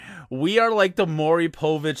We are like the Maury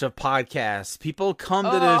Povich of podcasts. People come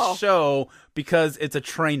to this show because it's a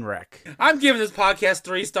train wreck. I'm giving this podcast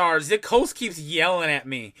 3 stars. The host keeps yelling at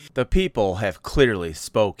me. The people have clearly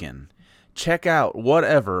spoken. Check out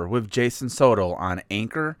Whatever with Jason Soto on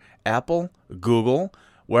Anchor, Apple, Google,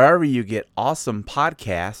 wherever you get awesome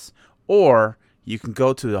podcasts, or you can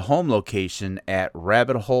go to the home location at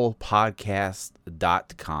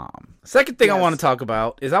rabbitholepodcast.com. Second thing I want to talk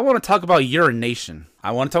about is I want to talk about urination. I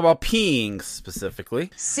want to talk about peeing specifically.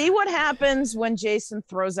 See what happens when Jason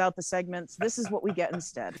throws out the segments. This is what we get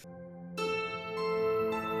instead.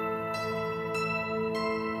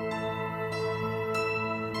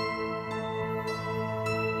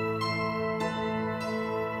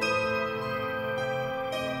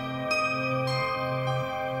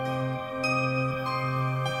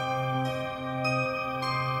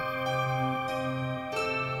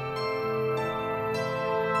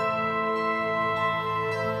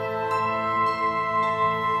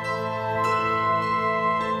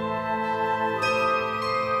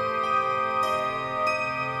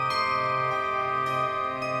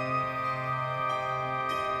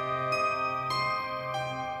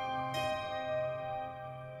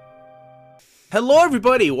 Hello,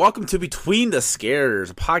 everybody. Welcome to Between the Scares,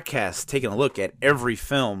 a podcast taking a look at every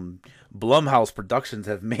film Blumhouse Productions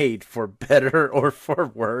have made, for better or for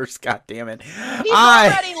worse. God damn it. He's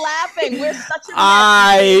already laughing. We're such a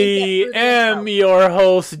I am your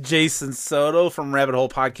host, Jason Soto from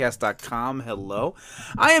rabbitholepodcast.com. Hello.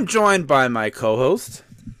 I am joined by my co-host,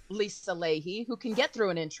 Lisa Leahy, who can get through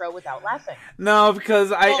an intro without laughing. No,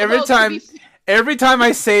 because every time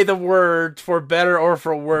I say the word for better or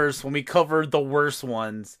for worse, when we cover the worst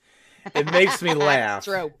ones, it makes me laugh.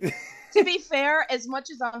 True. To be fair, as much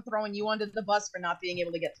as I'm throwing you under the bus for not being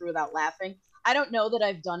able to get through without laughing, I don't know that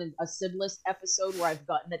I've done a Sid List episode where I've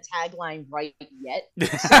gotten the tagline right yet.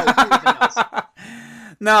 So who even knows?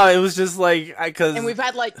 No, it was just like and we've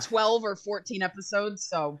had like 12 or 14 episodes,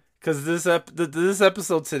 so. Because this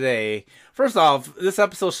episode today, first off, this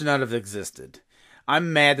episode should not have existed.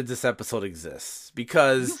 I'm mad that this episode exists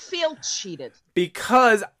because you feel cheated.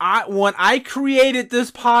 Because when I created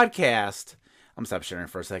this podcast, I'm stop sharing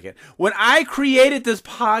for a second. When I created this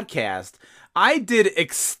podcast, I did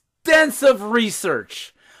extensive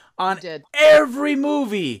research on every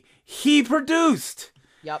movie he produced.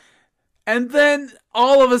 Yep. And then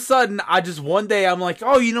all of a sudden, one day I'm like,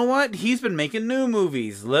 oh, you know what? He's been making new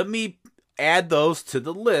movies. Let me add those to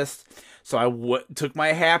the list. So I took my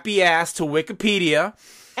happy ass to Wikipedia.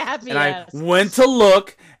 I went to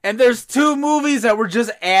look, and there's 2 movies that were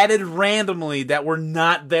just added randomly that were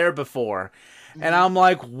not there before. Mm-hmm. And I'm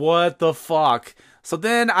like, what the fuck? So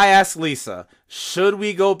then I asked Lisa, should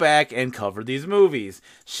we go back and cover these movies?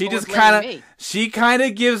 She kind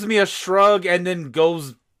of gives me a shrug and then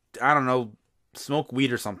goes, I don't know, smoke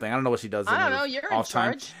weed or something. I don't know what she does. I don't know. You're in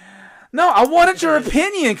charge. No, I wanted your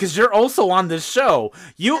opinion because you're also on this show.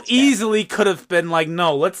 You easily could have been like,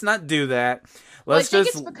 no, let's not do that. I think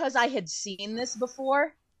it's because I had seen this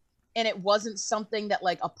before, and it wasn't something that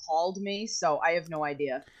like appalled me, so I have no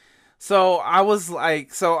idea. So I was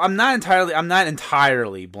like, I'm not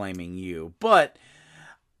entirely blaming you, but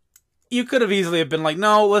you could have easily have been like,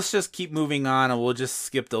 no, let's just keep moving on, and we'll just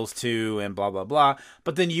skip those 2 and blah blah blah.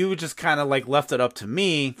 But then you just kind of like left it up to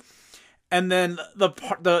me. And then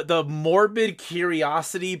the morbid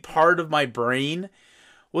curiosity part of my brain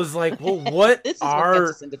was like, well, what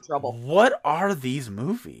are these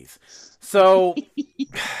movies? So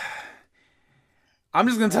I'm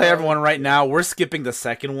just gonna tell everyone right now, we're skipping the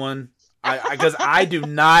second one because I do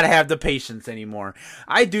not have the patience anymore.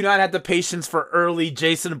 I do not have the patience for early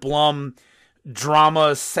Jason Blum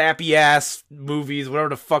drama, sappy ass movies, whatever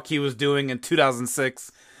the fuck he was doing in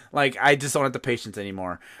 2006. Like, I just don't have the patience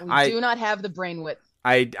anymore. We do not have the brain width.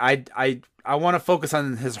 I want to focus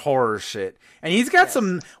on his horror shit. And he's got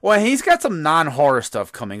some non-horror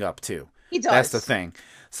stuff coming up, too. He does. That's the thing.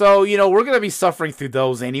 So, we're going to be suffering through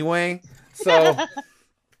those anyway. So,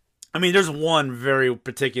 I mean, there's one very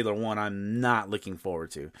particular one I'm not looking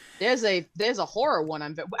forward to. There's a horror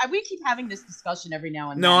one. We keep having this discussion every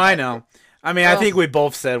now and then. No, I know. I mean, I think we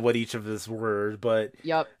both said what each of us were, but...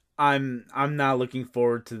 Yep. I'm not looking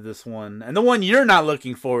forward to this one, and the one you're not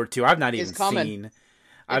looking forward to, I've not even seen.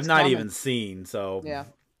 I've not even seen. So yeah.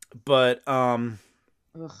 But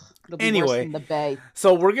anyway,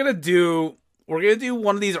 so we're gonna do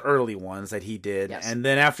one of these early ones that he did, and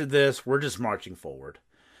then after this, we're just marching forward.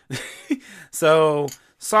 So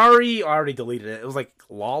sorry, I already deleted it. It was like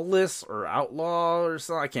Lawless or Outlaw or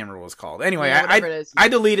something. I can't remember what it's called. Anyway, I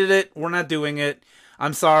deleted it. We're not doing it.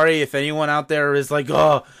 I'm sorry if anyone out there is like,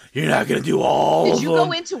 oh, you're not going to do all of them. Did you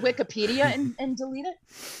go into Wikipedia and delete it?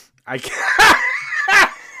 I can't.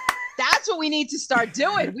 That's what we need to start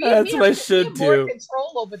doing. That's what I should do. More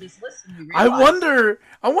control over this list than we I realize. wonder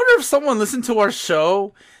if someone listened to our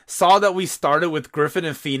show, saw that we started with Griffin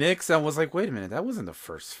and Phoenix, and was like, wait a minute, that wasn't the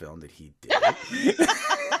first film that he did.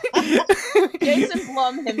 Jason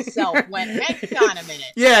Blum himself went, hang on a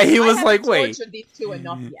minute. Yeah, he was like, wait. I haven't tortured these two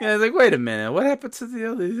enough yet. Yeah, I was like, wait a minute, what happened to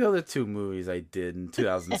the other two movies I did in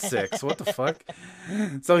 2006? What the fuck?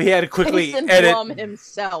 So he had to quickly Jason edit. Blum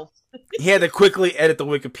himself. He had to quickly edit the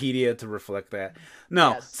Wikipedia to reflect that.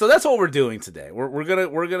 No, Yes. So that's what we're doing today. We're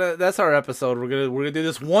gonna. That's our episode. We're gonna do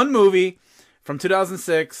this one movie from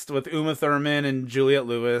 2006 with Uma Thurman and Juliette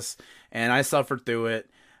Lewis, and I suffered through it.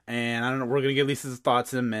 And I don't know. We're gonna get Lisa's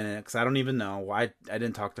thoughts in a minute because I don't even know. I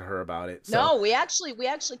didn't talk to her about it. So. No, we actually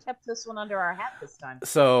kept this one under our hat this time.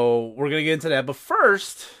 So we're gonna get into that. But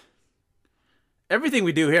first, everything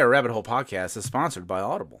we do here at Rabbit Hole Podcast is sponsored by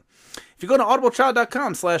Audible. If you go to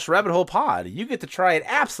audibletrial.com/rabbithole-pod, you get to try it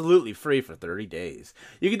absolutely free for 30 days.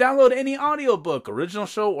 You can download any audiobook, original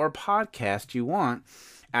show, or podcast you want.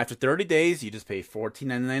 After 30 days, you just pay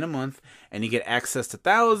 $14.99 a month, and you get access to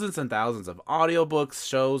thousands and thousands of audiobooks,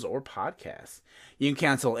 shows, or podcasts. You can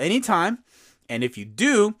cancel anytime, and if you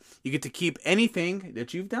do, you get to keep anything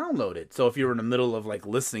that you've downloaded. So if you're in the middle of like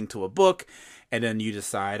listening to a book, and then you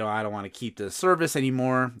decide, oh, I don't want to keep this service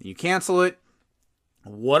anymore, you cancel it.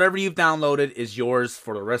 Whatever you've downloaded is yours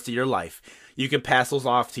for the rest of your life. You can pass those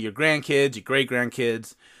off to your grandkids, your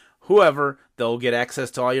great-grandkids, whoever. They'll get access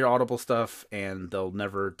to all your Audible stuff, and they'll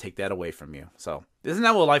never take that away from you. So, isn't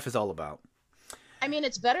that what life is all about? I mean,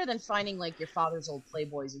 it's better than finding like your father's old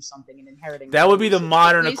Playboys or something and inheriting. That would be the them.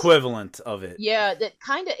 modern At least- equivalent of it. Yeah, that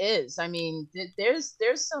kind of is. I mean, there's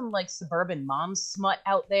some like suburban mom smut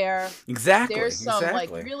out there. Exactly. There's some exactly.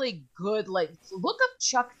 like really good like look up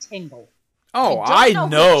Chuck Tingle. Oh, I I don't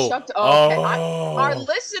know. who Chuck okay. Oh. Our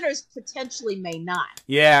listeners potentially may not.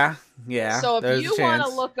 Yeah. So if there's you a want to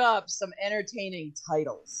chance. look up some entertaining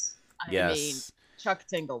titles, I Yes. mean, Chuck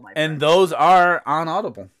Tingle, my And friend. those are on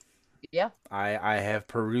Audible. Yeah. I have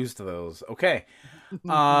perused those. Okay.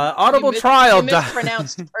 Audible You trial. You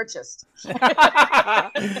mispronounced purchased.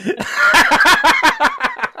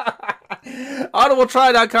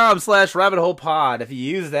 audibletry.com/rabbitholepod. If you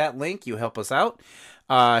use that link, you help us out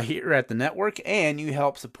here at the network, and you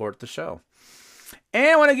help support the show. And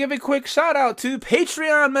I want to give a quick shout out to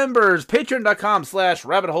Patreon members,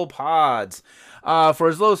 patreon.com/rabbitholepods. For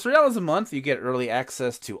as low as $3 a month, you get early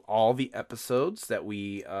access to all the episodes that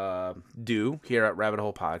we do here at Rabbit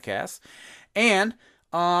Hole Podcast. And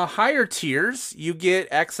higher tiers, you get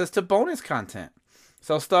access to bonus content.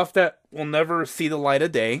 So stuff that will never see the light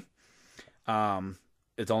of day.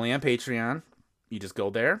 It's only on Patreon. You just go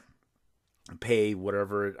there, pay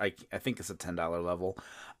whatever, I think it's a $10 level.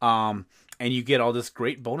 And you get all this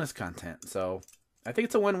great bonus content. So I think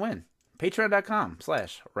it's a win-win.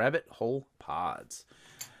 Patreon.com/rabbitholepods.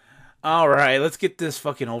 All right, let's get this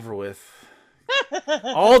fucking over with.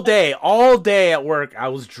 all day at work, I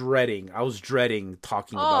was dreading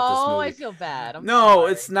talking about this movie. Oh, I feel bad. I'm No,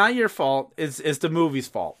 sorry. it's not your fault. It's the movie's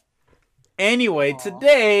fault. Anyway,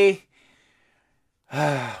 today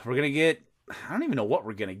we're gonna get. I don't even know what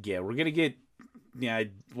we're gonna get. We're gonna get. Yeah,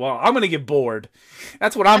 well, I'm gonna get bored.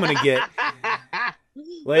 That's what I'm gonna get.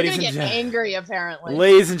 We're Ladies gonna and get gen- angry, apparently.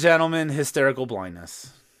 Ladies and gentlemen, hysterical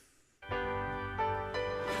blindness.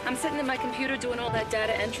 I'm sitting at my computer doing all that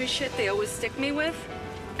data entry shit they always stick me with,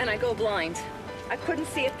 and I go blind. I couldn't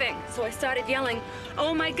see a thing, so I started yelling,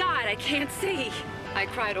 "Oh my God, I can't see!" I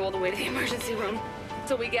cried all the way to the emergency room.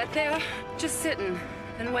 So we get there, just sitting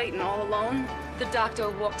and waiting all alone. The doctor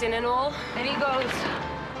walked in and all, and he goes,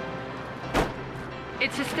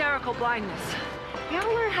 "It's hysterical blindness. You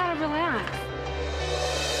gotta learn how to relax."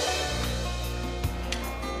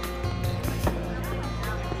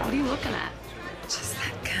 What are you looking at? Just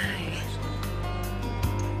that guy.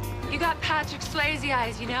 You got Patrick Swayze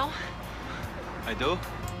eyes, you know? I do?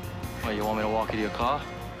 Well, you want me to walk you to your car?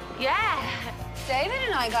 Yeah. David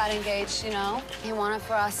and I got engaged, you know. He wanted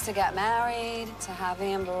for us to get married, to have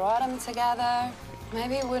Amber Autumn together.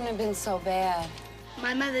 Maybe it wouldn't have been so bad.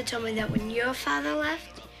 My mother told me that when your father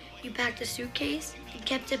left, you packed a suitcase and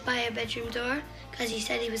kept it by your bedroom door because he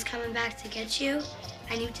said he was coming back to get you,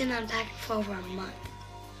 and you didn't unpack it for over a month.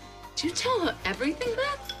 Did you tell her everything,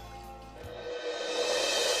 Beth?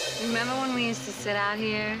 Remember when we used to sit out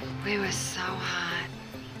here? We were so hot.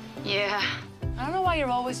 Yeah. I don't know why you're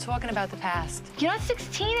always talking about the past. You're not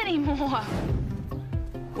 16 anymore.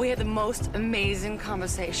 We had the most amazing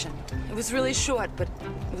conversation. It was really short, but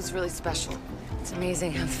it was really special. It's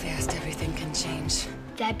amazing how fast everything can change.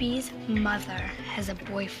 Debbie's mother has a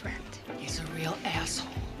boyfriend. He's a real asshole.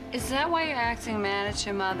 Is that why you're acting mad at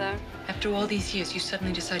your mother? After all these years, you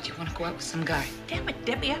suddenly decide you want to go out with some guy. Damn it,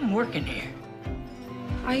 Debbie, I'm working here.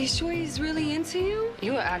 Are you sure he's really into you?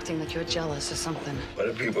 You are acting like you're jealous or something. What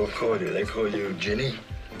do people call you? They call you Ginny?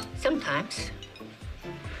 Sometimes.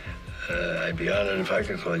 I'd be honored if I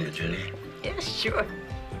could call you Ginny. Yeah, sure.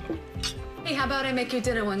 Hey, how about I make you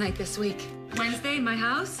dinner one night this week? Wednesday, my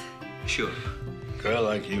house? Sure. Girl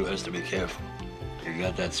like you has to be careful. You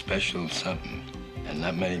got that special something, and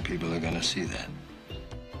not many people are gonna see that.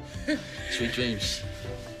 Sweet dreams.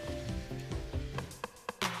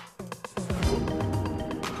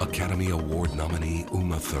 Academy Award nominee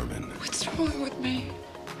Uma Thurman. What's wrong with me?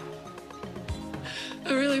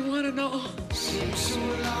 I really want to know.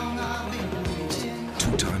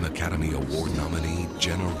 Two-time Academy Award nominee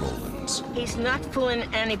Jenna Rollins. He's not fooling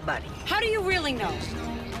anybody. How do you really know?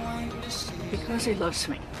 Because he loves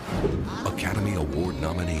me. Academy Award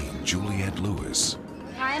nominee Juliette Lewis.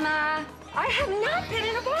 Hi, Ma. I have not been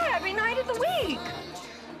in a bar every night of the week.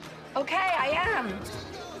 Okay, I am.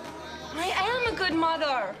 I am a good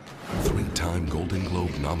mother. Three-time Golden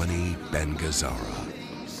Globe nominee Ben Gazzara.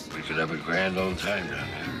 We could have a grand old time down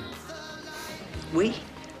there. We?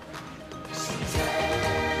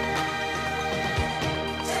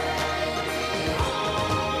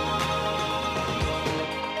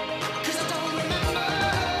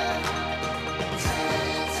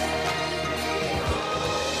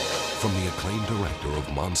 From the acclaimed director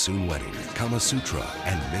of Monsoon Wedding, Kama Sutra,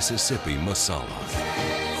 and Mississippi Masala.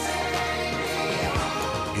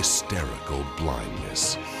 Hysterical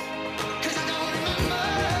blindness.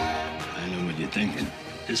 I know what you're thinking.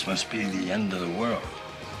 This must be the end of the world.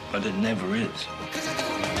 But it never is.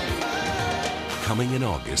 Coming in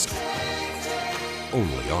August,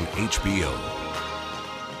 only on HBO.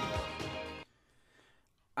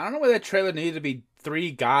 I don't know why that trailer needed to be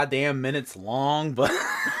 3 goddamn minutes long, but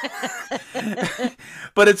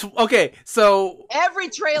but it's okay. So Every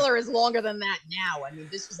trailer is longer than that now. I mean,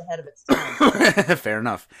 this was ahead of its time. fair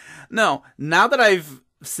enough. No, now that I've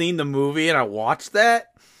seen the movie and I watched that,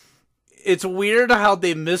 it's weird how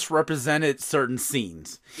they misrepresented certain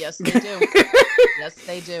scenes. Yes, they do. Yes,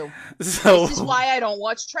 they do. So This is why I don't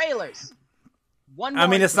watch trailers. I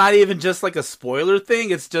mean, it's not even just like a spoiler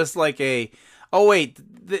thing. It's just like oh wait,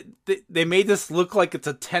 they made this look like it's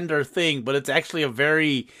a tender thing, but it's actually a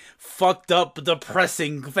very fucked up,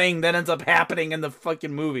 depressing thing that ends up happening in the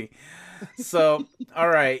fucking movie. So, all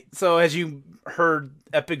right. So as you heard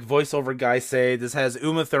epic voiceover guy say, this has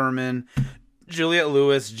Uma Thurman, Juliette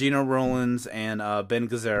Lewis, Gina Rollins, and Ben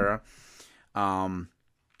Gazzara.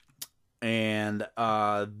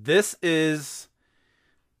 This is...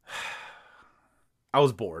 I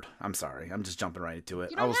was bored. I'm sorry. I'm just jumping right into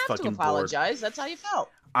it. You I don't was have to fucking apologize. bored. That's how you felt.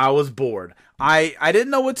 I was bored. I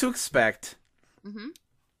didn't know what to expect. Mm-hmm.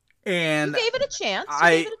 And You gave it a chance.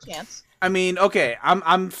 I mean, okay,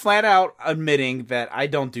 I'm flat out admitting that I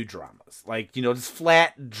don't do dramas. Like, just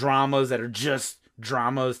flat dramas that are just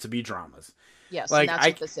dramas to be dramas. Yes, like, and that's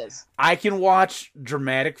what this is. I can watch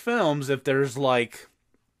dramatic films if there's like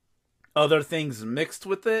other things mixed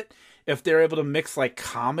with it. If they're able to mix like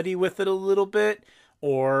comedy with it a little bit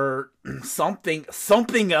or something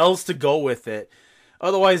else to go with it.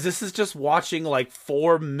 Otherwise, this is just watching like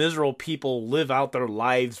 4 miserable people live out their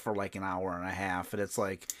lives for like an hour and a half, and it's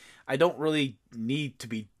like I don't really need to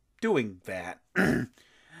be doing that.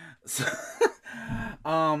 So,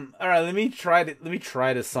 all right, let me try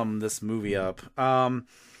to sum this movie up. And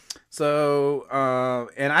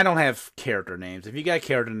I don't have character names. If you got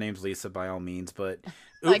character names, Lisa, by all means. But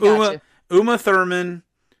Uma Thurman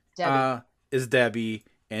is Debbie,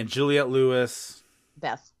 and Juliette Lewis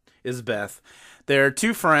is Beth. They're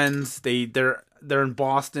 2 friends. They're in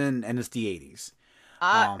Boston, and it's the 80s.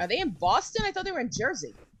 Are they in Boston? I thought they were in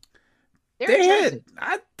Jersey. Jersey.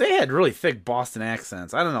 They had really thick Boston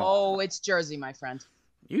accents. I don't know. Oh, it's Jersey, my friend.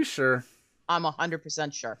 You sure? I'm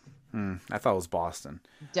 100% sure. I thought it was Boston.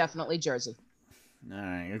 Definitely Jersey. All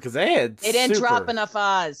right, because they didn't drop enough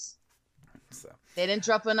Oz. So. They didn't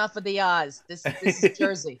drop enough of the Oz. This is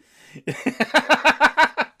Jersey.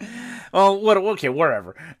 Well, okay,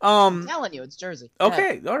 wherever. I'm telling you, it's Jersey.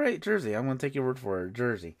 Okay, all right, Jersey. I'm gonna take your word for it,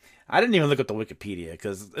 Jersey. I didn't even look at the Wikipedia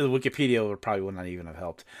because the Wikipedia probably would not even have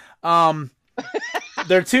helped.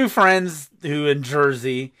 They're 2 friends who in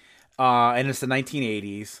Jersey, and it's the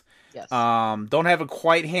 1980s. Yes. Don't have a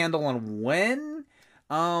quite handle on when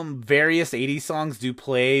Various 80s songs do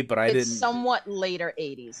play, but it's somewhat later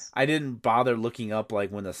 80s. I didn't bother looking up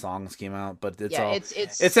like when the songs came out, but it's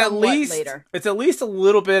it's at least later. It's at least a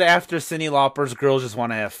little bit after Cyndi Lauper's "Girls Just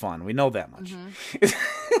Want to Have Fun." We know that much.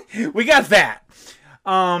 Mm-hmm. We got that.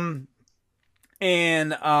 God,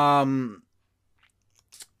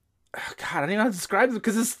 I don't even know how to describe it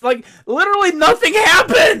because it's like literally nothing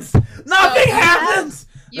happens. Nothing happens.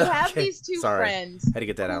 You have these two friends had to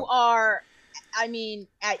get that who out. are, I mean,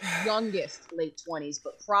 at youngest late 20s,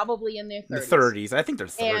 but probably in their 30s. The 30s. I think they're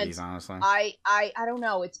 30s, honestly. I don't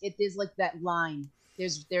know. It is like that line.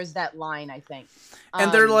 There's that line, I think.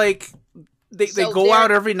 And they're like they go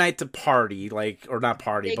out every night to party, like, or not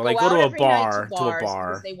party, but like go to a bar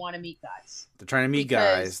because they want to meet guys. They're trying to meet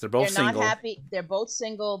guys. They're both single. Not happy. They're both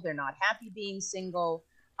single. They're not happy being single.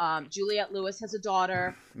 Juliette Lewis has a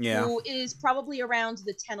daughter who is probably around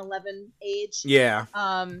the 10-11 age. Yeah.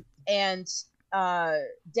 And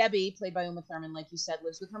Debbie, played by Uma Thurman, like you said,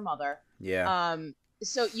 lives with her mother. Yeah.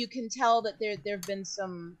 So you can tell that there have been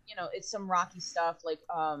some, it's some rocky stuff. Like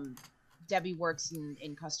Debbie works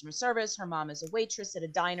in customer service. Her mom is a waitress at a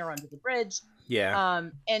diner under the bridge. Yeah.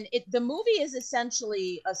 And the movie is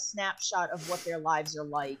essentially a snapshot of what their lives are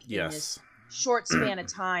like in this short span of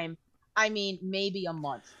time. I mean, maybe a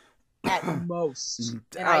month at most.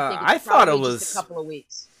 And I think it's just a couple of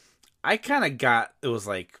weeks. I kind of got it was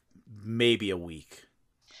like maybe a week.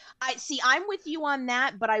 I'm with you on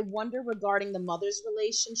that, but I wonder regarding the mother's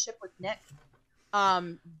relationship with Nick.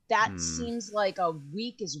 That seems like a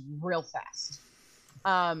week is real fast.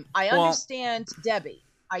 I understand Debbie.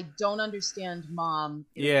 I don't understand Mom.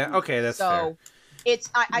 Yeah, okay, that's fair. It's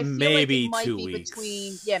I feel maybe like it might 2 be weeks.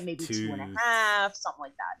 between maybe 2.5, something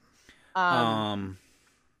like that.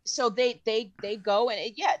 So they go and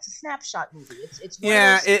it's a snapshot movie. It's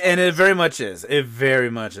and it very much is. It very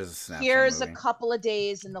much is a snapshot Here's movie. a couple of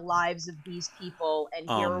days in the lives of these people, and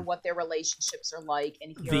here are what their relationships are like,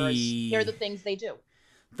 and here are the things they do.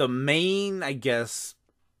 The main, I guess,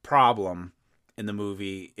 problem in the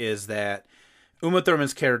movie is that Uma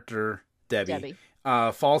Thurman's character Debbie.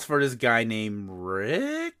 Falls for this guy named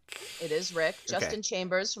Rick. It is Rick. Justin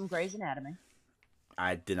Chambers from Grey's Anatomy.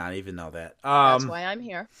 I did not even know that. That's why I'm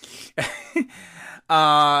here.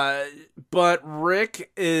 But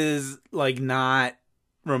Rick is like not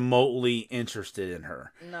remotely interested in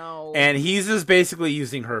her. No. And he's just basically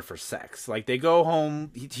using her for sex. Like they go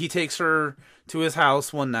home, he takes her to his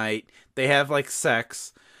house one night. They have like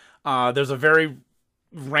sex. There's a very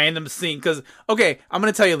random scene because I'm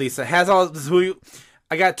gonna tell you, Lisa, has all this movie.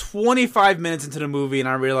 I got 25 minutes into the movie and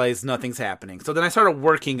I realized nothing's happening. So then I started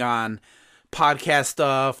working on podcast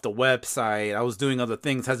stuff, the website. I was doing other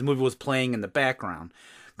things as the movie was playing in the background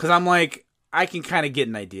because I'm like, I can kind of get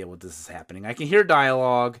an idea what this is happening. I can hear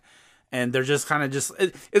dialogue, and they're just kind of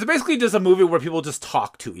it's basically just a movie where people just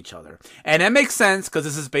talk to each other, and that makes sense because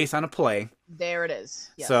this is based on a play. There it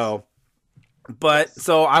is. Yes. So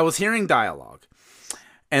I was hearing dialogue.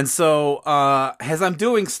 And so, as I'm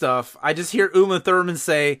doing stuff, I just hear Uma Thurman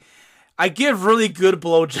say, "I give really good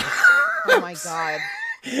blowjobs." Oh my god!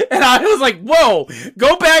 And I was like, "Whoa!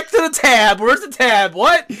 Go back to the tab. Where's the tab?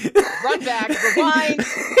 What? Run back, rewind."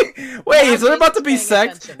 Wait, is there about to be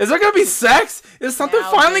sex? Is there gonna be sex? Is something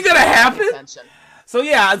finally gonna happen? So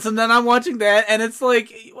yeah, so then I'm watching that, and it's like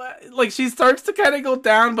she starts to kind of go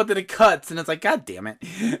down, but then it cuts, and it's like, God damn it!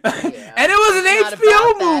 And it was an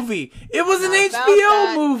HBO movie. It was an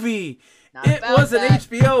HBO movie. It was an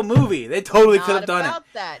HBO movie. They totally could have done it.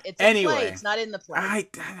 That. It's a play. It's not in the play.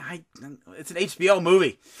 It's an HBO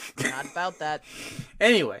movie. Not about that.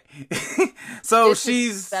 Anyway, so this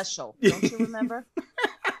she's is special. Don't you remember?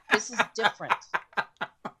 This is different.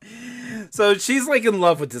 So she's like in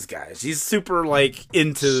love with this guy. She's super like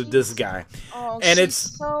into this guy. Oh, and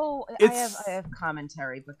I have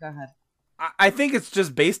commentary, but go ahead. I think it's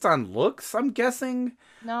just based on looks, I'm guessing.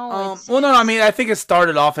 No. I mean, I think it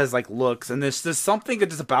started off as like looks, and there's just something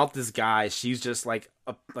just about this guy. She's just like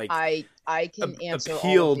I can answer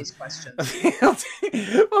all of these questions.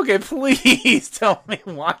 Okay, please tell me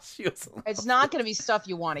why she was. It's not going to be stuff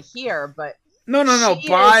you want to hear, but no.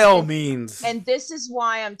 By all means. And this is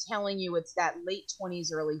why I'm telling you it's that late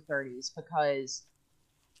 20s, early 30s, because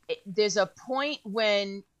there's a point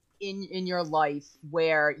when in your life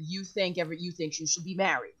where you think you should be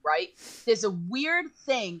married, right? There's a weird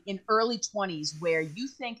thing in early 20s where you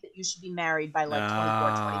think that you should be married by like 24,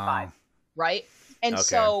 25, right? And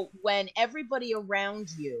so when everybody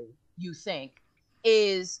around you think,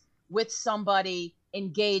 is with somebody,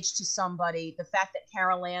 engaged to somebody, the fact that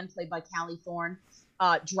Carol Ann, played by Callie Thorne,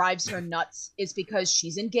 drives her nuts is because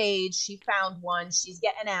she's engaged, she found one, she's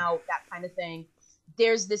getting out, that kind of thing.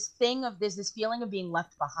 there's this feeling of being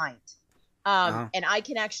left behind. And I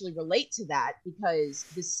can actually relate to that because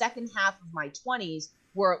the second half of my 20s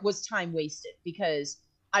was time wasted because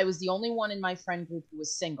I was the only one in my friend group who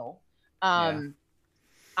was single.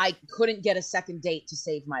 I couldn't get a second date to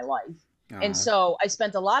save my life. And so I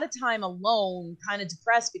spent a lot of time alone, kind of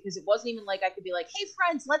depressed, because it wasn't even like I could be like, hey,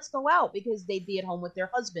 friends, let's go out, because they'd be at home with their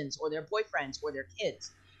husbands or their boyfriends or their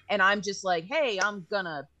kids. And I'm just like, hey, I'm going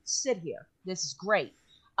to sit here. This is great.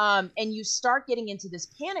 And you start getting into this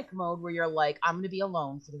panic mode where you're like, I'm going to be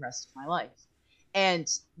alone for the rest of my life. And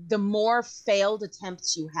the more failed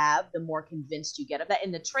attempts you have, the more convinced you get of that.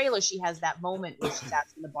 In the trailer, she has that moment where she's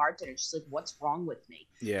asking the bartender, she's like, what's wrong with me?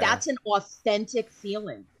 Yeah. That's an authentic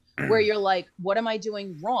feeling where you're like, what am I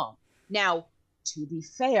doing wrong? Now, to be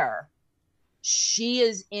fair, she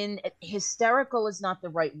is hysterical is not the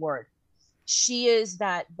right word. She is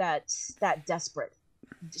that desperate.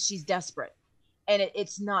 She's desperate. And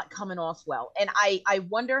it's not coming off well. And I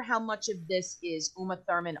wonder how much of this is Uma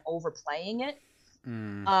Thurman overplaying it.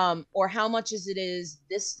 Or how much is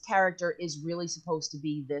this character is really supposed to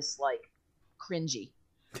be this like cringy.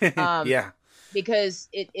 Yeah. Because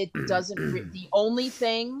it doesn't the only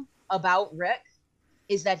thing about Rick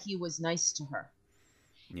is that he was nice to her.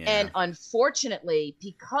 Yeah. And unfortunately,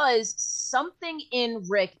 because something in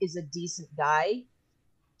Rick is a decent guy,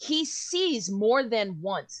 he sees more than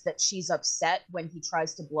once that she's upset when he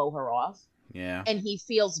tries to blow her off. Yeah. And he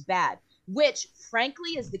feels bad, which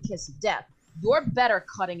frankly is the kiss of death. You're better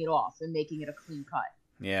cutting it off and making it a clean cut.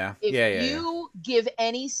 Yeah. If you give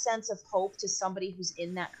any sense of hope to somebody who's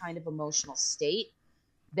in that kind of emotional state,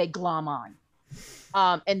 they glom on.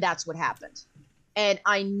 And that's what happened. And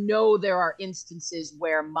I know there are instances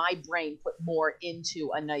where my brain put more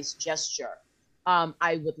into a nice gesture.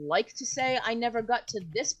 I would like to say I never got to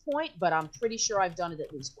this point, but I'm pretty sure I've done it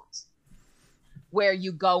at least once. Where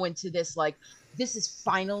you go into this like, this is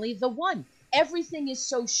finally the one. Everything is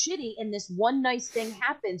so shitty and this one nice thing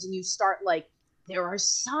happens and you start like, there are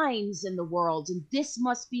signs in the world and this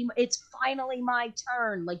must be, it's finally my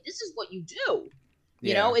turn. Like, this is what you do,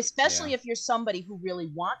 you know, especially if you're somebody who really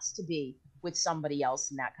wants to be with somebody else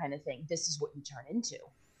and that kind of thing. This is what you turn into.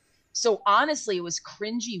 So honestly, it was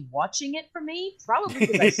cringy watching it for me, probably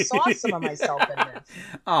because I saw some of myself in this.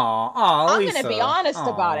 I'm going to be honest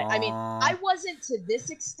about it. I mean, I wasn't to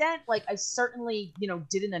this extent. Like, I certainly,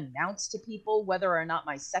 didn't announce to people whether or not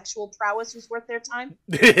my sexual prowess was worth their time.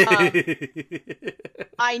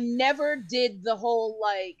 I never did the whole,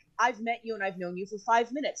 like, I've met you and I've known you for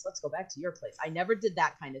 5 minutes. Let's go back to your place. I never did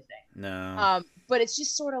that kind of thing. No. But it's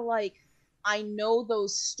just sort of like, I know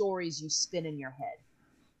those stories you spin in your head.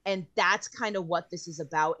 And that's kind of what this is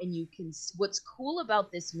about. And what's cool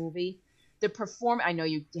about this movie, I know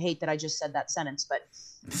you hate that I just said that sentence, but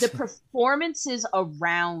the performances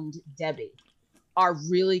around Debbie are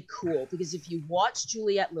really cool. Because if you watch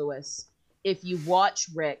Juliette Lewis, if you watch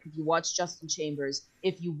Rick, if you watch Justin Chambers,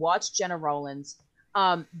 if you watch Jenna Rollins,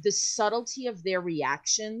 the subtlety of their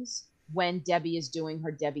reactions when Debbie is doing her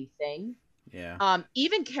Debbie thing. Yeah.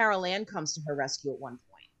 Even Carol Ann comes to her rescue at one point.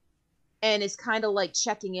 And is kind of like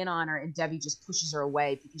checking in on her, and Debbie just pushes her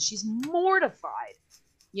away because she's mortified.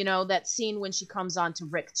 That scene when she comes on to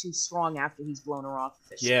Rick too strong after he's blown her off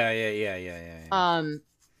officially. Yeah.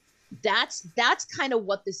 That's kind of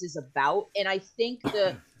what this is about. And I think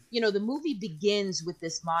the movie begins with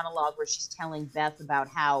this monologue where she's telling Beth about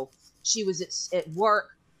how she was at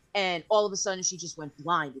work and all of a sudden she just went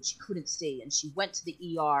blind and she couldn't see. And she went to the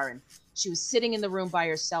ER and she was sitting in the room by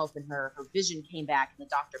herself and her vision came back and the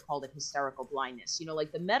doctor called it hysterical blindness.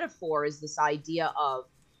 Like the metaphor is this idea of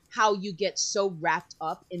how you get so wrapped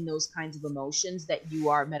up in those kinds of emotions that you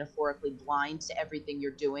are metaphorically blind to everything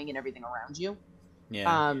you're doing and everything around you.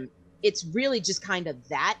 Yeah. It's really just kind of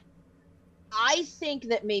that. I think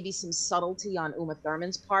that maybe some subtlety on Uma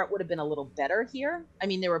Thurman's part would have been a little better here. I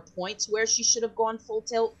mean, there were points where she should have gone full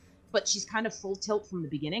tilt, but she's kind of full tilt from the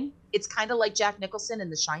beginning. It's kind of like Jack Nicholson in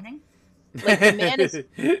The Shining. Like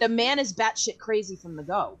the man is batshit crazy from the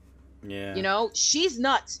go. Yeah. She's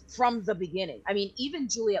nuts from the beginning. I mean, even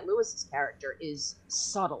Juliette Lewis's character is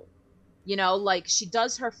subtle. Like she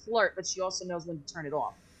does her flirt, but she also knows when to turn it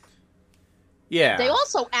off. Yeah. They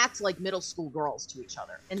also act like middle school girls to each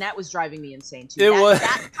other, and that was driving me insane too.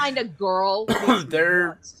 That kind of girl.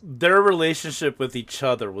 Their relationship with each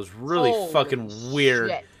other was really fucking weird.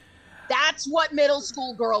 Shit. That's what middle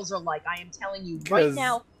school girls are like. I am telling you right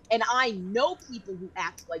now, and I know people who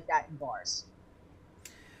act like that in bars.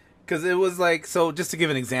 Because it was like, so just to give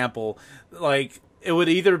an example, like it would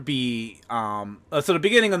either be so the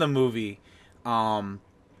beginning of the movie,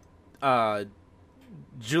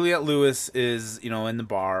 Juliette Lewis is, in the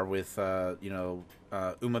bar with, Uma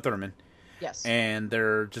Thurman. Yes. And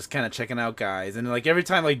they're just kind of checking out guys. And, like, every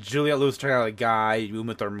time, like, Juliette Lewis checked out a guy,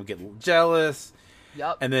 Uma Thurman would get a little jealous.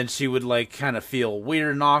 Yep. And then she would, like, kind of feel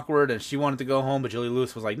weird and awkward, and she wanted to go home, but Juliette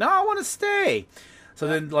Lewis was like, no, I want to stay. So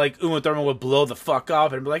then, like, Uma Thurman would blow the fuck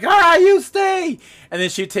up and be like, all right, you stay! And then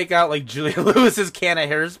she'd take out, like, Juliette Lewis's can of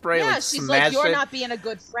hairspray, yeah, like, she's smash like, you're it not being a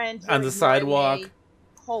good friend. on the sidewalk.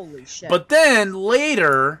 Holy shit. But then,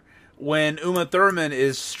 later, when Uma Thurman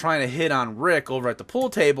is trying to hit on Rick over at the pool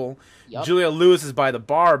table, Juliette Lewis is by the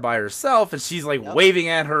bar by herself, and she's, like, waving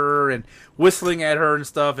at her and whistling at her and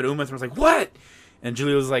stuff, and Uma Thurman's like, what? And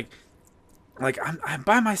Juliette was like, I'm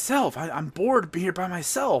by myself. I'm bored being here by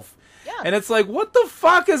myself. Yeah. And it's like, what the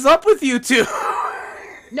fuck is up with you two?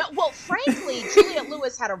 No, well, frankly, Juliette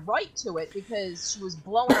Lewis had a right to it because she was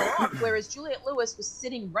blowing her off, whereas Juliette Lewis was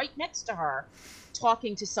sitting right next to her,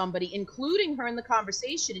 talking to somebody, including her in the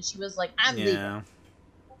conversation, and she was like, I'm leaving.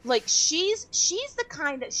 Like, she's the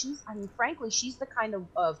kind that frankly, she's the kind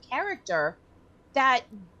of character that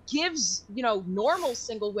gives, normal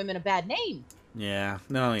single women a bad name. Yeah.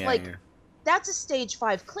 No, yeah. Like, that's a stage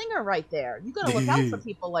 5 clinger right there. You gotta look out for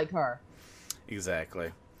people like her. Exactly.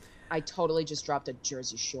 I totally just dropped a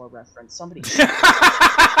Jersey Shore reference. Somebody.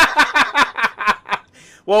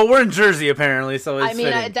 Well, we're in Jersey apparently, so it's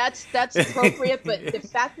fitting. That's appropriate. But the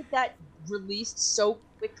fact that released so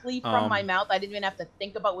quickly from my mouth, I didn't even have to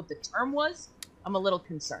think about what the term was. I'm a little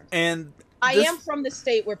concerned. And I am from the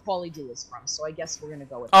state where Pauly D is from, so I guess we're gonna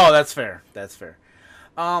go with. Oh, that's fair. That's fair.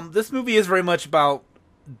 This movie is very much about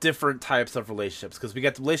different types of relationships because we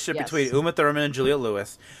got the relationship between Uma Thurman and Juliette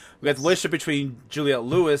Lewis. We got the relationship between Juliette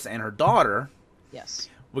Lewis and her daughter. Yes.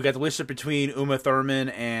 We got the relationship between Uma Thurman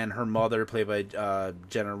and her mother, played by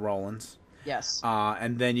Jenna Rollins. Yes.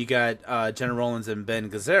 And then you got Jenna Rollins and Ben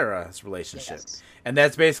Gazzara's relationship. Yes. And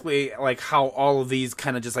that's basically like how all of these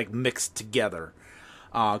kind of just like mixed together.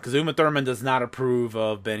 Because Uma Thurman does not approve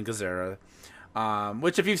of Ben Gazzara.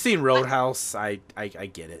 Which, if you've seen Roadhouse, I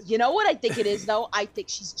get it. You know what I think it is, though? I think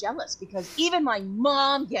she's jealous because even my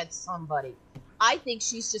mom gets somebody. I think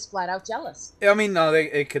she's just flat out jealous. I mean, no,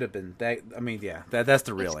 it could have been that. I mean, yeah, that's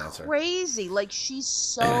the real answer. Crazy, like she's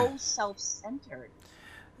so self-centered.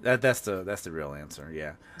 That's the real answer.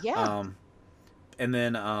 Yeah. Yeah. And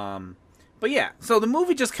then but yeah, so the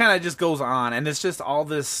movie just kind of just goes on, and it's just all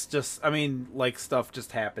this like stuff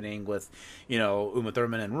just happening with, Uma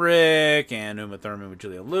Thurman and Rick, and Uma Thurman with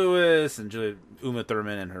Juliette Lewis, and Uma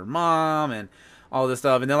Thurman and her mom, and all this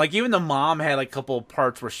stuff. And then, like, even the mom had, like, a couple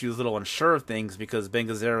parts where she was a little unsure of things because Ben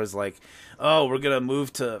Gazzara was like, oh, we're going to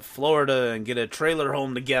move to Florida and get a trailer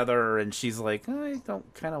home together. And she's like, I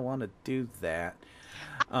don't kind of want to do that.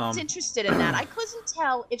 I was interested in that. I couldn't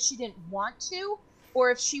tell if she didn't want to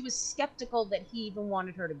or if she was skeptical that he even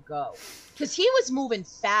wanted her to go. Because he was moving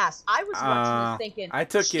fast. I was watching this thinking,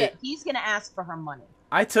 he's going to ask for her money.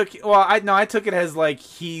 I took it as, like,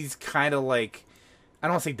 he's kind of, like, I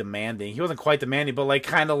don't want to say demanding. He wasn't quite demanding, but like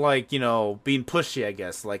kind of like, being pushy, I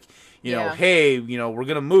guess. Like, hey, we're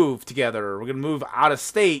going to move together. We're going to move out of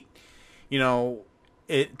state, to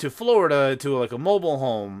Florida to like a mobile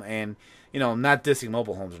home. And, not dissing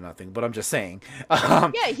mobile homes or nothing, but I'm just saying.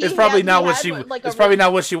 It's probably not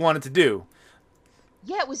what she wanted to do.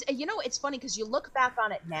 Yeah, it was, it's funny because you look back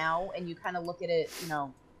on it now and you kind of look at it,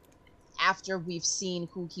 after we've seen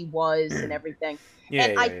who he was and everything.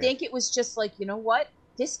 I think it was just like, you know what?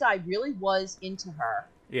 This guy really was into her.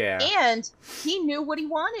 Yeah. And he knew what he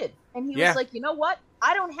wanted. And he was like, you know what?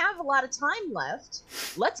 I don't have a lot of time left.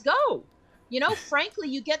 Let's go. Frankly,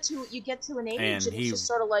 you get to an age and it's just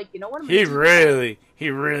sort of like, you know what? He really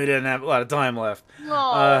didn't have a lot of time left.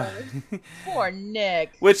 Oh, poor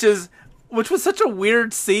Nick. Which was such a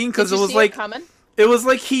weird scene because it was like coming? It was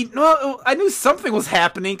like I knew something was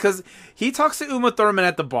happening because he talks to Uma Thurman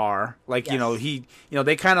at the bar. Like,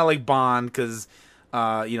 they kind of like bond because,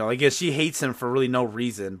 I guess she hates him for really no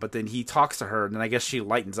reason. But then he talks to her and then I guess she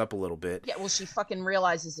lightens up a little bit. Yeah, well, she fucking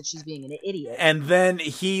realizes that she's being an idiot. And then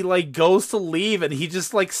he like goes to leave and he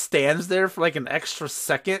just like stands there for like an extra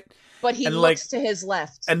second. But he looks to his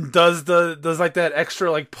left. And does like that extra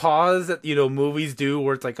like pause that movies do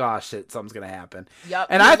where it's like, oh shit, something's gonna happen. Yep.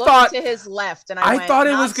 And I thought to his left, and I thought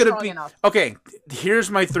it was gonna be enough. Okay. Here's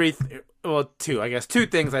my two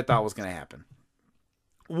things I thought was gonna happen.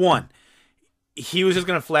 One, he was just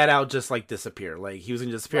gonna flat out just like disappear. Like he was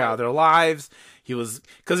gonna disappear out of their lives. He was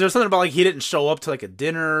because there's something about like he didn't show up to like a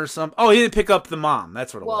dinner or something. Oh, he didn't pick up the mom.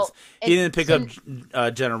 That's what it was. He didn't pick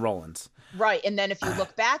up Jenna Rollins. Right, and then if you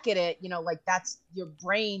look back at it, like that's your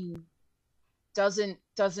brain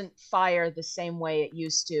doesn't fire the same way it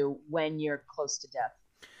used to when you're close to death.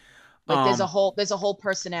 Like there's a whole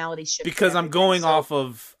personality shift. Because I'm going off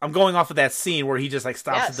of that scene where he just like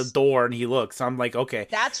stops at the door and he looks. So I'm like, okay,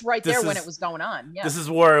 that's right there when it was going on. Yeah, this is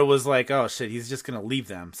where it was like, oh shit, he's just gonna leave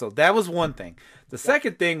them. So that was one thing. The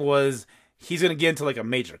second thing was he's gonna get into like a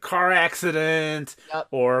major car accident,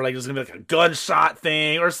 or like there's gonna be like a gunshot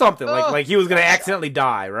thing or something. Like he was gonna accidentally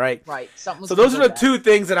die, right? Right. Something. So those are the two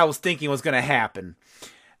things that I was thinking was gonna happen.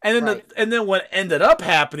 And then then what ended up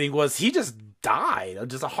happening was he just died of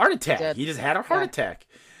just a heart attack. He just had a heart attack.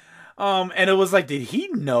 And it was like, did he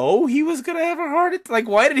know he was gonna have a heart attack? Like,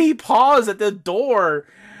 why did he pause at the door?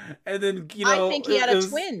 And then I think he had a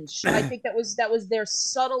twinge. I think that was their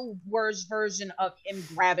subtle version of him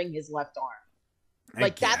grabbing his left arm.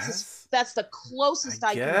 Like that's the closest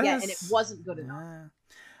I can get, and it wasn't good enough.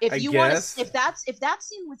 If you want to, if that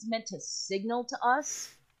scene was meant to signal to us,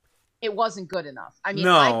 it wasn't good enough. I mean,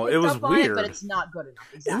 no, it was weird, but it's not good enough.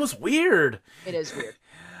 Exactly. It was weird. It is weird.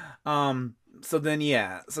 So then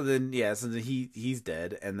he's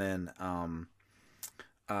dead, and then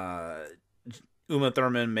Uma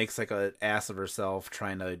Thurman makes like an ass of herself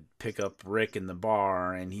trying to pick up Rick in the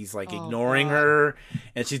bar, and he's like ignoring her,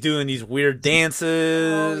 and she's doing these weird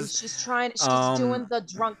dances. She's doing the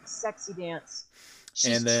drunk sexy dance.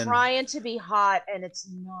 She's trying to be hot, and it's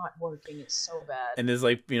not working. It's so bad. And is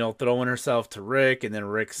like, throwing herself to Rick, and then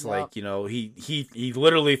Rick's like, he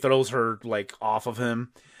literally throws her like off of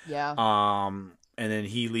him. Yeah. And then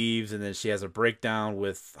he leaves, and then she has a breakdown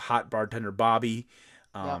with hot bartender Bobby.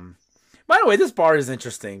 By the way, this bar is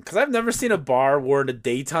interesting because I've never seen a bar where in the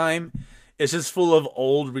daytime it's just full of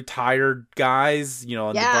old retired guys, and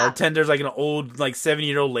the bartender's like an old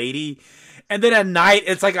 70-year-old lady. And then at night,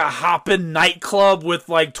 it's like a hopping nightclub with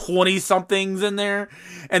like 20 somethings in there,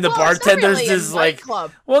 and the bartender's really just like,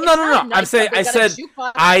 nightclub. Well, no. I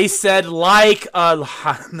said like a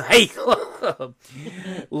nightclub,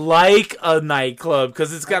 like a nightclub,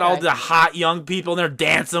 because it's got all the hot young people and they're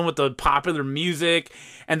dancing with the popular music,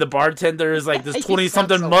 and the bartender is like this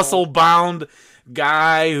 20-something muscle-bound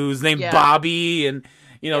guy who's named Bobby, and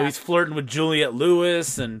he's flirting with Juliette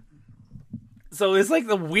Lewis and. So it's like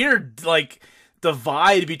the weird,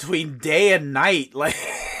 divide between day and night,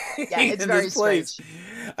 it's very place.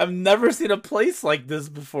 Strange. I've never seen a place like this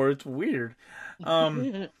before. It's weird.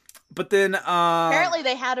 But then apparently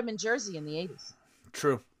they had him in Jersey in the 80s.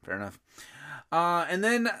 True, fair enough. And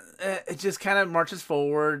then it just kind of marches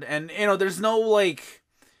forward, and there's no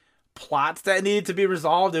plots that needed to be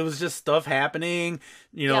resolved. It was just stuff happening.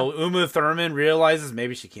 Uma Thurman realizes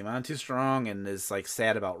maybe she came on too strong and is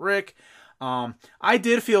sad about Rick. I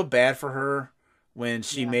did feel bad for her when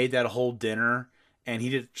she made that whole dinner and he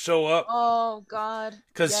didn't show up. Oh, God.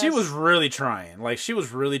 Because she was really trying. She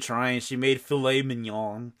was really trying. She made filet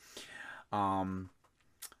mignon. And,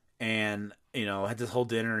 had this whole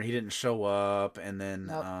dinner and he didn't show up. And then,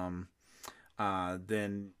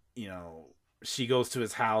 she goes to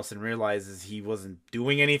his house and realizes he wasn't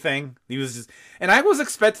doing anything. He was just, and I was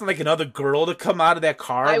expecting another girl to come out of that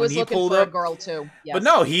car when he pulled up. A girl too. Yes. But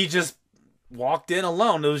no, he just walked in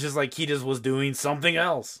alone. It was just he just was doing something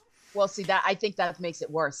else. Well, see, I think that makes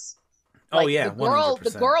it worse. Oh yeah,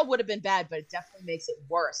 the girl would have been bad, but it definitely makes it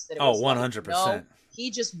worse. That it was 100%. No,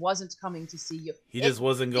 he just wasn't coming to see you. He just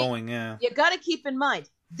wasn't going. Yeah. You got to keep in mind,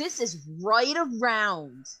 this is right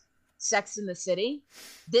around Sex in the City.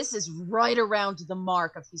 This is right around the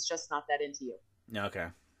mark of he's just not that into you. Okay.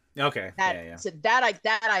 So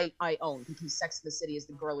that I own, because Sex in the City is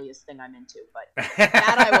the girliest thing I'm into. But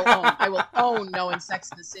that I will own. I will own knowing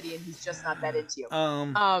Sex in the City and he's just not that into you.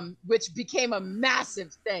 Which became a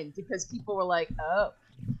massive thing because people were like, oh.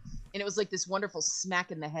 And it was like this wonderful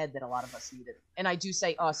smack in the head that a lot of us needed. And I do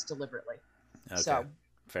say us deliberately. Okay. So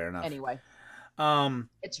fair enough. Anyway.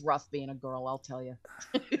 It's rough being a girl, I'll tell you.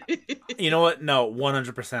 You know what? No,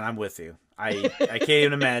 100%. I'm with you. I can't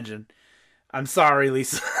even imagine. I'm sorry,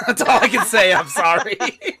 Lisa. That's all I can say. I'm sorry.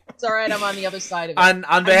 It's all right. I'm on the other side of it. On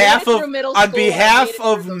behalf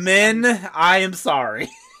of men, I am sorry.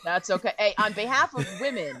 That's okay. Hey, on behalf of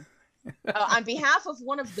women, on behalf of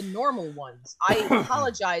one of the normal ones, I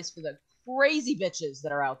apologize for the crazy bitches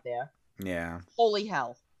that are out there. Yeah. Holy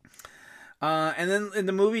hell. And then in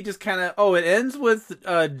the movie just kind of, it ends with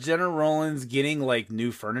Jenna Rollins getting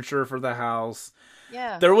new furniture for the house.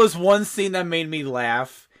 Yeah. There was one scene that made me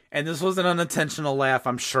laugh. And this was an unintentional laugh,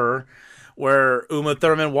 I'm sure, where Uma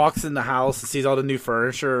Thurman walks in the house and sees all the new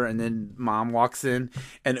furniture, and then Mom walks in,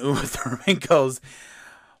 and Uma Thurman goes,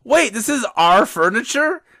 "Wait, this is our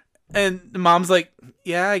furniture?" And Mom's like,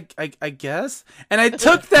 "Yeah, I guess." And I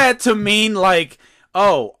took that to mean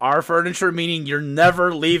Oh, our furniture, meaning you're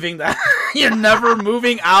never leaving that, you're never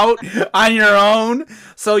moving out on your own.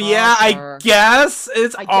 So yeah, I guess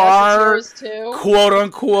it's yours too. quote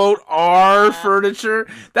unquote our furniture.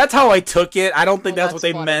 That's how I took it. I don't think that's what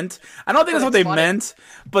they meant. I don't think that's what they meant,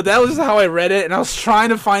 but that was just how I read it, and I was trying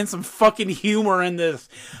to find some fucking humor in this.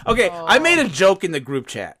 Okay, I made a joke in the group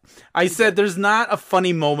chat. I said there's not a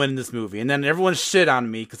funny moment in this movie, and then everyone shit on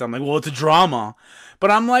me because I'm like, well, it's a drama. But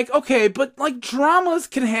I'm like, okay, but like dramas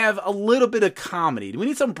can have a little bit of comedy. We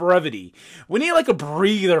need some brevity. We need like a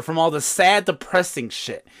breather from all the sad, depressing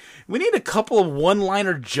shit. We need a couple of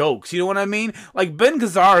one-liner jokes. You know what I mean? Like Ben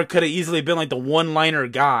Gazzara could have easily been like the one-liner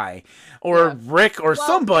guy, or Rick, or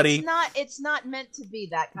somebody. It's not meant to be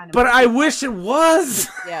that kind of. But I wish it was.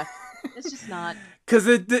 Yeah, it's just not. Because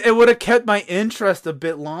it would have kept my interest a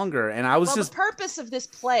bit longer, and I was just. The purpose of this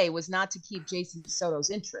play was not to keep Jason DeSoto's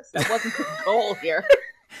interest. That wasn't the goal here.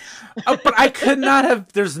 But I could not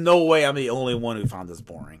have. There's no way I'm the only one who found this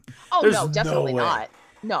boring. Oh no, definitely not.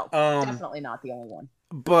 No, definitely not the only one.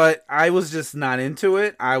 But I was just not into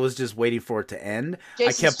it. I was just waiting for it to end.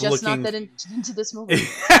 Jason's I kept just looking not that into this movie.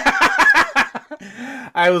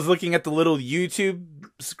 I was looking at the little YouTube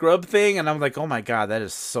scrub thing, and I'm like, oh my god, that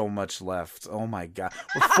is so much left. Oh my god.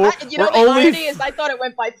 The irony is I thought it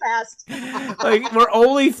went by fast. Like, we're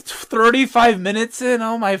only 35 minutes in.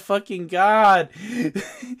 Oh my fucking god.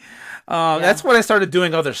 That's when I started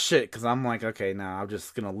doing other shit, because I'm like, okay, now I'm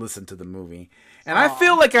just gonna listen to the movie. And I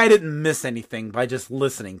feel like I didn't miss anything by just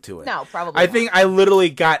listening to it. No, probably I not. think I literally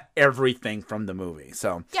got everything from the movie.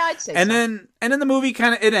 So yeah, I'd say and so. then the movie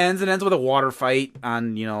kind of it ends with a water fight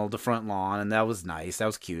on the front lawn, and that was nice. That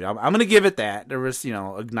was cute. I'm gonna give it that. There was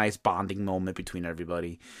a nice bonding moment between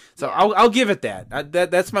everybody. So yeah. I'll give it that.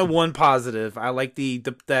 That's my one positive. I like the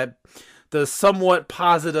somewhat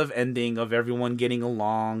positive ending of everyone getting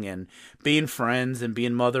along and being friends and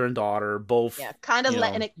being mother and daughter, both. Yeah, kind of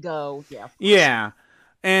letting it go. Yeah. Yeah,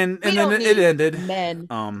 and then it ended. Men.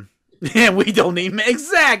 Yeah, we don't need men.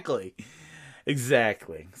 Exactly.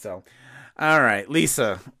 So, all right,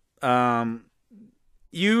 Lisa,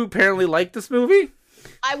 you apparently like this movie.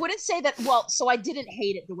 I wouldn't say that. Well, so I didn't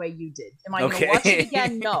hate it the way you did. Am I going to watch it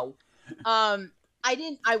again? No. I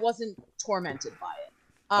didn't. I wasn't tormented by it.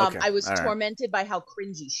 I was tormented by how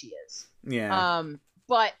cringy she is. Yeah.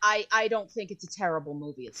 But I don't think it's a terrible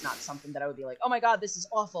movie. It's not something that I would be like, oh my god, this is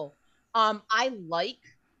awful. I like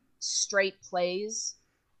straight plays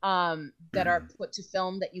that are put to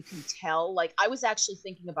film that you can tell. Like, I was actually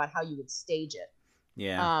thinking about how you would stage it.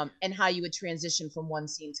 Yeah. And how you would transition from one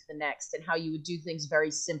scene to the next, and how you would do things very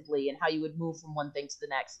simply, and how you would move from one thing to the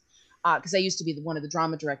next. Because I used to be one of the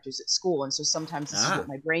drama directors at school, and so sometimes this is what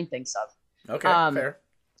my brain thinks of. Okay, fair.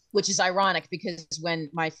 Which is ironic, because when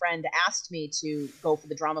my friend asked me to go for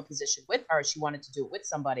the drama position with her, she wanted to do it with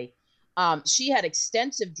somebody. She had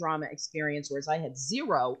extensive drama experience, whereas I had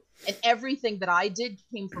zero, and everything that I did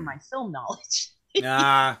came from my film knowledge.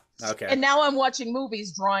 Okay. And now I'm watching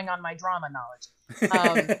movies drawing on my drama knowledge.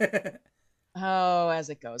 As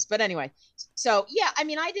it goes. But anyway, so yeah, I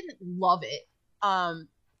mean, I didn't love it,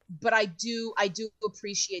 but I do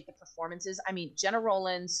appreciate the performances. I mean, Jenna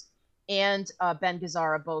Rollins and Ben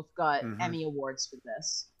Gazzara both got Emmy Awards for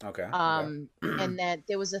this. Okay. And then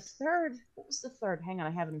there was a third. What was the third? Hang on, I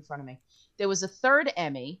have it in front of me. There was a third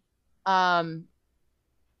Emmy.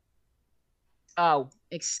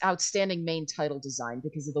 Outstanding main title design,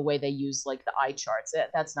 because of the way they use like the eye charts.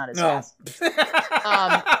 That's not as fast.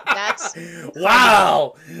 That's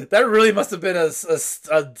wow. That really must have been a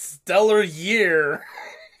stellar year.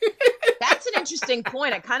 That's an interesting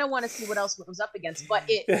point. I kind of want to see what else it was up against, but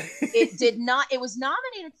it did not. It was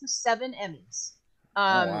nominated for 7 Emmys.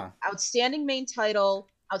 Wow. Outstanding main title,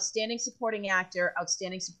 outstanding supporting actor,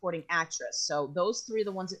 outstanding supporting actress. So those 3 are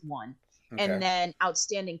the ones it won. Okay. And then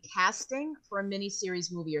outstanding casting for a miniseries,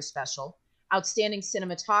 movie, or special. Outstanding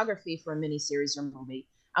cinematography for a miniseries or movie.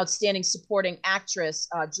 Outstanding supporting actress,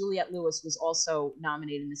 Juliette Lewis was also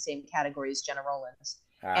nominated in the same category as Jenna Rollins.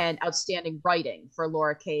 And outstanding writing for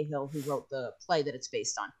Laura Cahill, who wrote the play that it's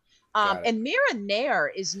based on. And Mira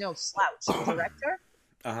Nair is no slouch, the director.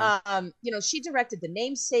 She directed The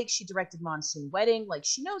Namesake. She directed Monsoon Wedding. Like,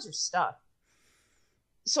 she knows her stuff.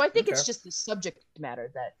 So I think it's just the subject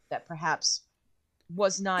matter that perhaps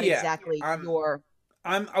was not exactly your.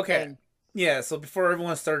 I'm okay. thing. Yeah. So before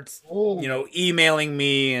everyone starts, emailing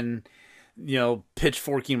me and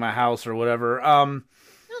pitchforking my house or whatever. No,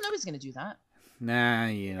 nobody's gonna do that. Nah,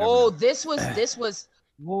 this was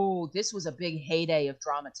a big heyday of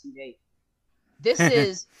drama TV.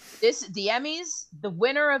 The Emmys, the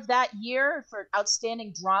winner of that year for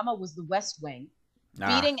outstanding drama was The West Wing.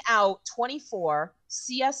 beating out 24,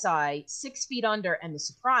 CSI, 6 Feet Under, and The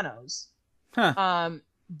Sopranos.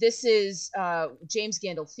 This is James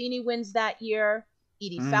Gandolfini wins that year.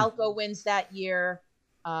 Edie Falco wins that year.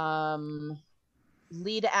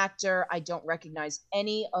 Lead actor, I don't recognize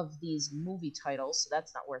any of these movie titles, so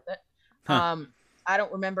that's not worth it. I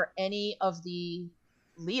don't remember any of the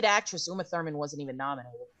lead actress. Uma Thurman wasn't even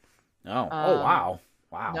nominated. Wow.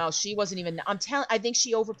 No, she wasn't even. I think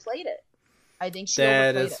she overplayed it.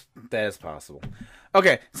 That is possible.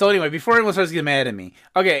 Okay, so anyway, before anyone starts getting mad at me,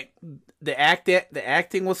 okay, the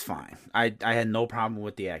acting was fine. I had no problem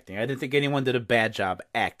with the acting. I didn't think anyone did a bad job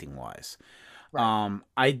acting wise. Right.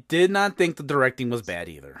 I did not think the directing was bad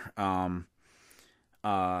either.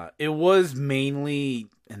 It was mainly,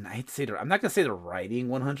 and I'm not gonna say the writing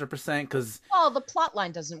 100% because the plot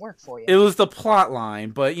line doesn't work for you. It was the plot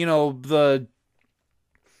line, but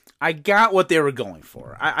I got what they were going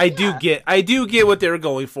for. I do get what they were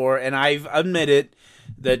going for, and I've admitted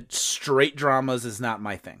that straight dramas is not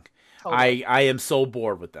my thing. Totally. I am so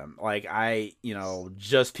bored with them. Like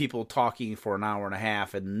just people talking for an hour and a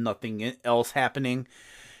half and nothing else happening.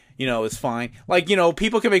 Is fine. Like,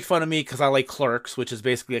 people can make fun of me because I like Clerks, which is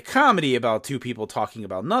basically a comedy about two people talking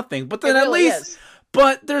about nothing. But then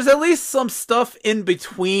but there's at least some stuff in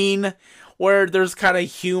between where there's kind of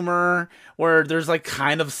humor, where there's like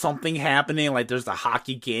kind of something happening. Like there's the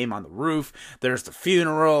hockey game on the roof. There's the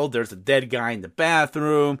funeral. There's a dead guy in the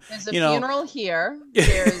bathroom. There's a funeral here.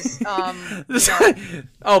 There's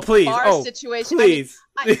please. Bar situation. Please.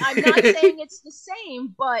 I'm not saying it's the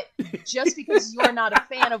same, but just because you're not a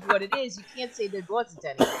fan of what it is, you can't say there wasn't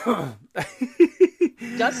anything.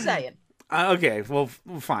 Just saying. Okay, well,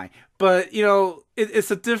 fine. But,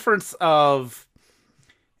 it's a difference of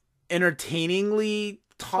entertainingly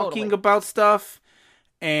talking about stuff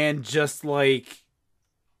and just, like,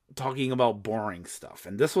 talking about boring stuff.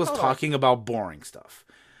 And this was talking about boring stuff.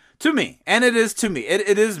 To me. And it is to me.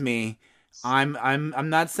 It is me. I'm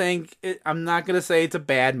not saying it, I'm not gonna say it's a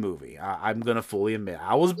bad movie. I'm gonna fully admit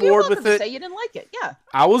I was bored with it. Say you didn't like it, yeah.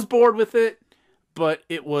 I was bored with it, but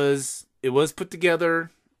it was put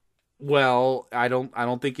together well. I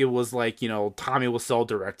don't think it was like Tommy Wiseau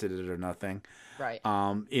directed it or nothing. Right.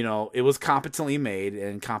 It was competently made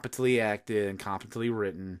and competently acted and competently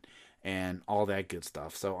written and all that good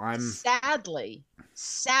stuff. So I'm sadly,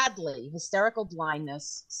 Hysterical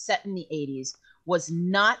Blindness, set in the 80s, was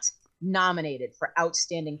not nominated for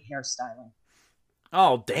outstanding hairstyling.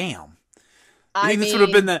 Oh damn! This would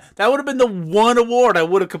have been that would have been the one award I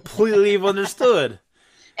would have completely understood.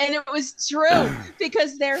 And it was true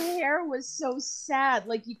because their hair was so sad.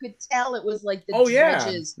 Like you could tell it was like the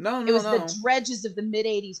dredges. The dredges of the mid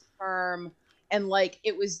 80s perm. And like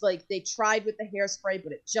it was like they tried with the hairspray,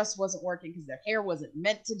 but it just wasn't working because their hair wasn't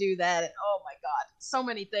meant to do that. And oh my god, so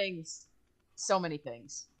many things.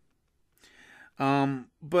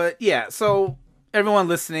 But yeah, so everyone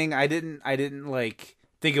listening, I didn't like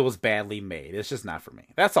think it was badly made. It's just not for me.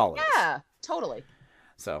 That's all it is. Yeah, totally.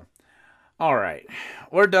 So, all right,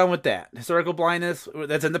 we're done with that. Historical Blindness,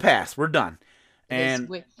 that's in the past. We're done. And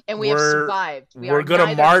we have survived. We're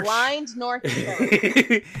gonna march. Blind nor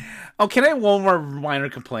Oh, can I have one more minor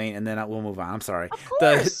complaint and then we'll move on? I'm sorry. Of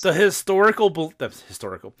course. The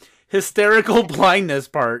hysterical blindness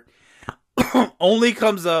part only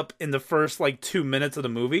comes up in the first like 2 minutes of the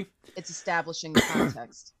movie. It's establishing the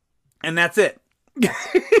context. And that's it.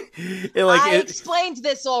 I explained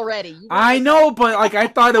this already. I know, but like I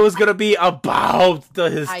thought it was gonna be about the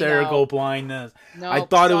hysterical blindness. I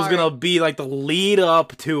thought it was gonna be like the lead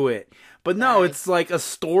up to it. But no, it's like a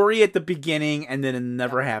story at the beginning and then it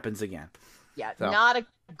never happens again. Yeah, so, not a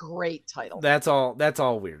great title. That's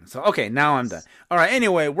all weird. So okay, now I'm done. All right,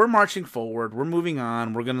 anyway, we're marching forward. We're moving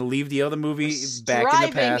on. We're gonna leave the other movie back in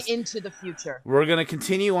the past. Into the future. We're gonna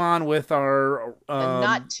continue on with our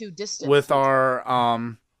not too distant. With our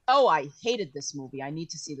Oh, I hated this movie. I need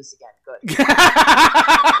to see this again.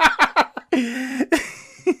 Good.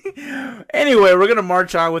 Anyway, we're gonna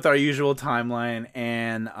march on with our usual timeline,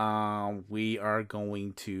 and we are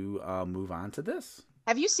going to move on to this.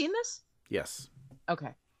 Have you seen this? Yes.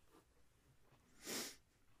 Okay.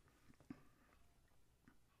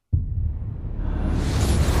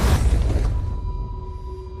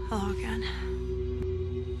 Hello again.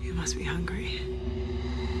 You must be hungry.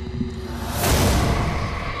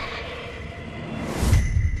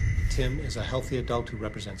 Tim is a healthy adult who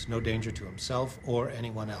represents no danger to himself or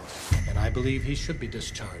anyone else. And I believe he should be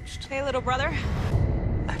discharged. Hey, little brother.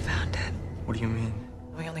 I found it. What do you mean?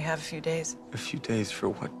 We only have a few days. A few days for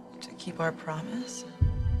what? To keep our promise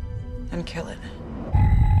and kill it.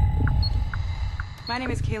 My name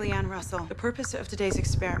is Kaylee Ann Russell. The purpose of today's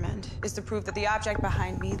experiment is to prove that the object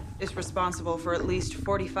behind me is responsible for at least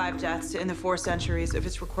 45 deaths in the 4 centuries of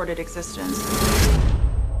its recorded existence.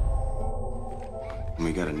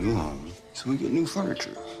 We got a new home, so we get new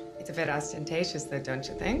furniture. It's a bit ostentatious, though, don't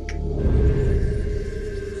you think?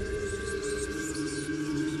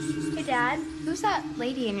 Hey, Dad. Who's that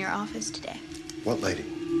lady in your office today? What lady?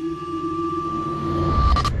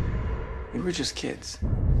 We were just kids.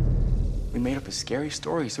 We made up a scary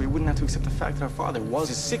story so we wouldn't have to accept the fact that our father was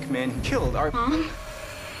a sick man who killed our... Mom?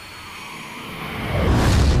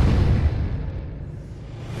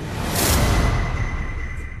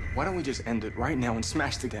 Why don't we just end it right now and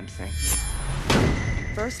smash the damn thing?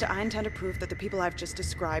 First, I intend to prove that the people I've just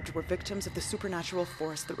described were victims of the supernatural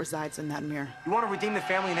force that resides in that mirror. You want to redeem the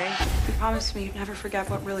family name? You promised me you'd never forget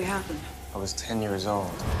what really happened. I was 10 years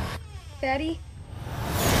old. Daddy?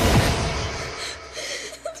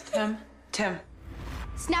 Tim.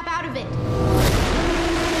 Snap out of it.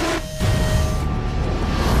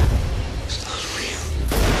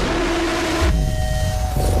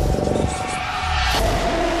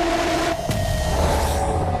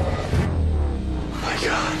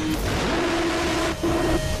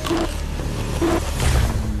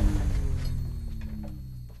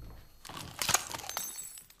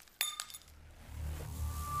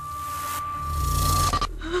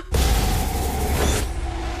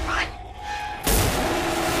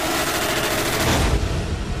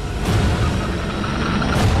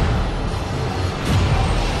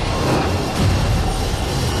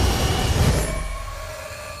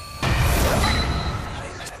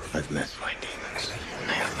 I've met my demons, and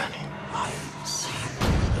they are many.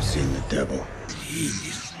 I've seen the devil. He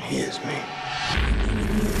is me.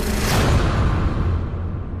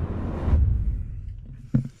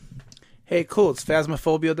 Hey, cool. It's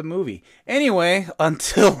Phasmophobia the movie. Anyway,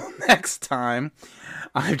 until next time,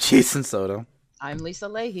 I'm Jason Soto. I'm Lisa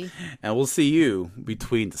Leahy. And we'll see you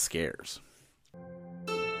between the scares.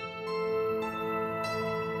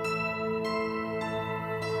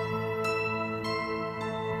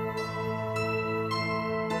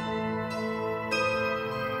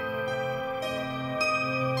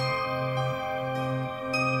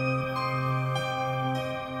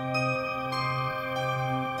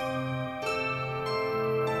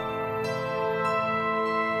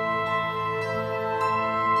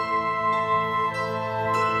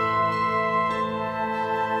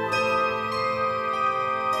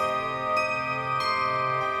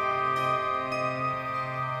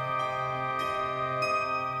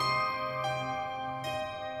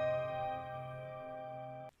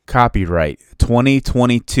 Copyright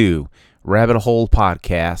 2022 Rabbit Hole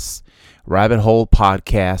Podcasts,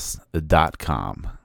 rabbitholepodcasts.com.